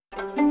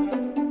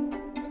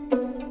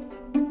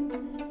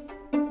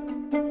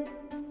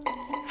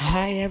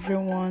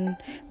everyone.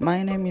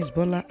 My name is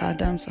Bola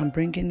Adams. I'm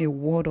bringing a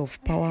word of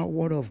power,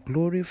 word of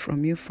glory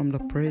from you from the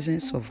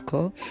presence of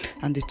God.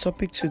 And the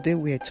topic today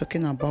we are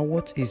talking about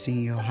what is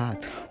in your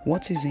heart.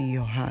 What is in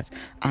your heart?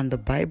 And the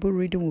Bible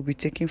reading will be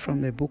taken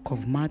from the book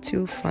of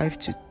Matthew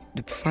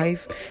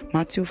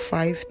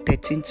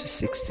 5:13 to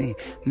 16.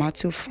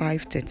 Matthew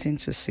 5:13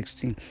 to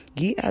 16.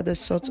 Ye are the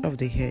salt of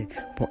the earth,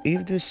 but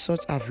if the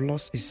salt have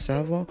lost its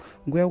savour,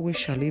 wherewith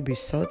shall it be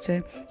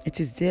salted?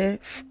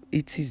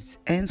 It is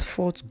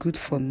henceforth good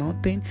for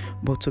nothing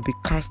but to be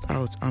cast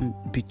out and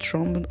be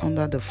trampled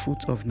under the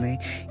foot of men.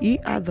 Ye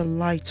are the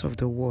light of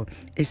the world.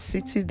 A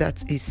city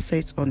that is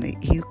set on a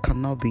hill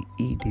cannot be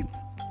hidden.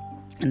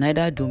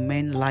 Neither do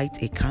men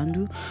light a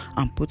candle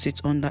and put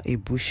it under a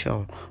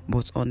bushel,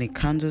 but on a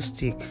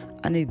candlestick,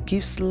 and it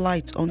gives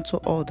light unto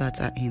all that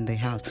are in the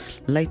house.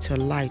 Let your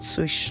light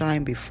so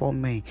shine before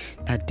men,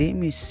 that they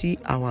may see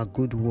our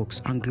good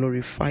works and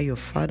glorify your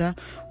Father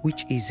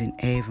which is in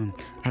heaven.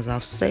 As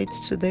I've said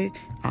today,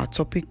 our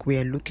topic we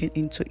are looking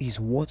into is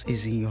what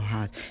is in your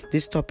heart.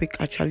 This topic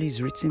actually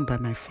is written by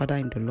my father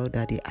in the Lord,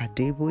 Daddy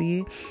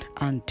Adeboye,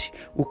 and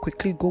we'll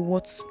quickly go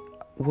what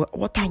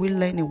are we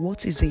learning?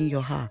 What is in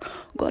your heart?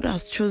 God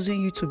has chosen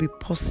you to be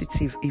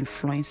positive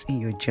influence in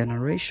your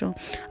generation,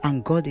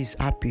 and God is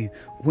happy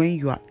when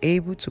you are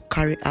able to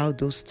carry out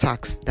those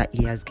tasks that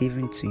He has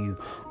given to you.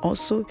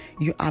 Also,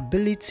 your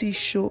ability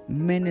show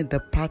many the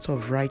path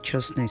of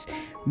righteousness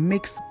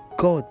makes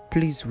God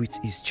pleased with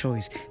His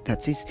choice.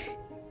 That is,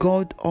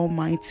 God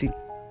Almighty,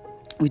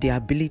 with the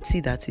ability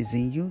that is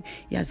in you,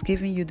 He has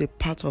given you the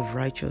path of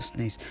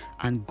righteousness,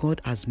 and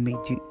God has made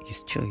you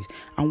His choice.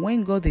 And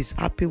when God is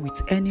happy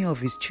with any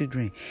of His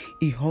children,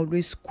 He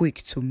always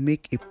quick to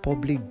make a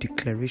public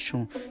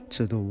declaration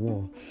to the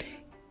world.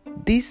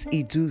 This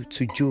He do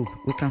to Job.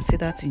 We can see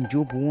that in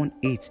Job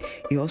 1:8.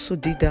 He also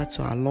did that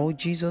to our Lord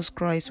Jesus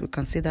Christ. We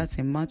can see that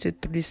in Matthew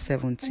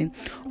 3:17.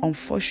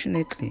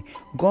 Unfortunately,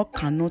 God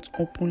cannot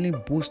openly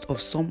boast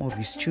of some of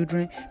His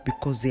children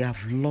because they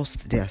have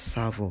lost their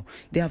savour.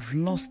 They have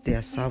lost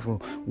their savour.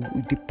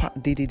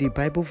 The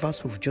Bible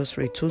verse we've just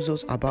read tells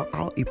us about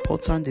how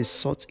important the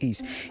salt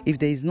is. If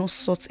there is no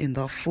salt in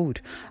the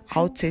food,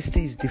 how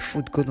tasty is the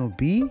food gonna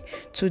be?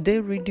 Today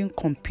reading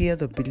compare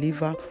the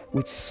believer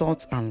with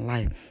salt and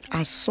lime.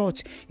 As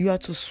such, you are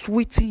to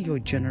sweeten your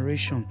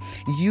generation.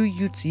 You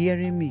youth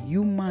hearing me,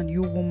 you man,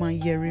 you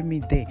woman hearing me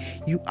there,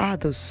 you are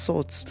the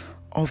salt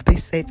of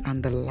this earth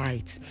and the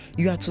light.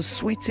 You are to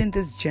sweeten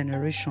this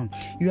generation.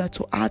 You are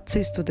to add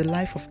taste to the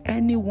life of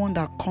anyone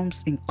that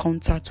comes in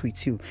contact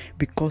with you,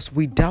 because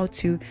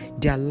without you,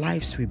 their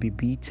lives will be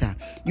bitter.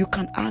 You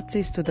can add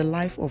taste to the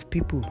life of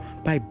people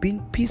by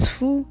being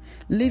peaceful,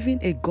 living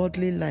a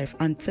godly life,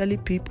 and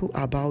telling people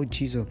about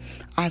Jesus.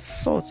 As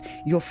such,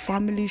 your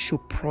family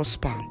should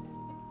prosper.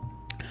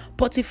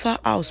 Potiphar's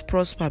house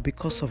prospered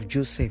because of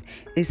Joseph.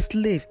 A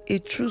slave, a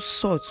true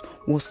salt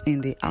was in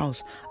the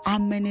house. How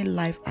many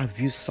lives have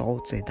you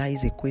salted? That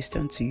is a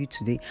question to you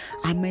today.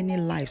 How many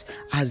lives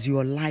has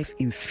your life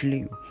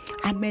influenced?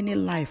 How many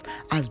lives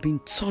has been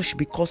touched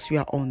because you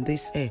are on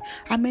this earth?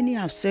 How many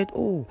have said,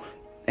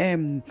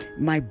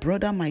 my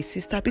brother, my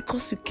sister,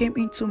 because you came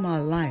into my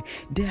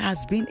life, there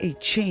has been a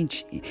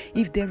change.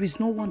 If there is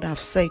no one that have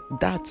said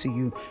that to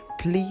you,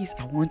 please,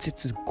 I want you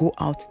to go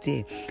out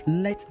there.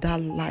 Let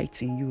that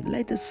light in you,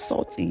 let the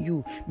salt in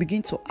you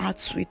begin to add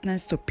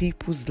sweetness to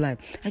people's life.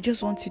 I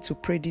just want you to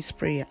pray this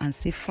prayer and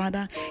say,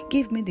 Father,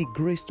 give me the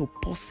grace to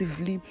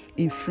positively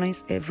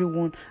influence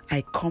everyone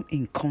I come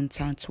in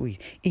contact with,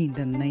 in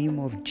the name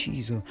of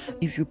Jesus.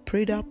 If you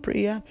pray that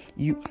prayer,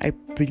 I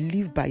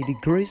believe by the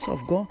grace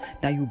of God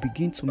that you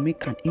begin to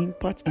make an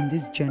impact in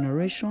this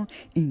generation,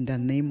 in the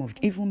name of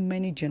even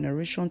many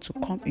generations to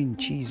come, in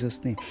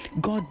Jesus' name.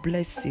 God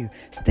bless you.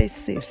 Stay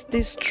safe,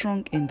 stay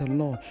strong in the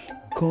Lord.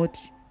 God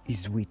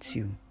is with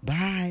you.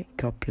 Bye.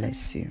 God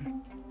bless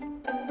you.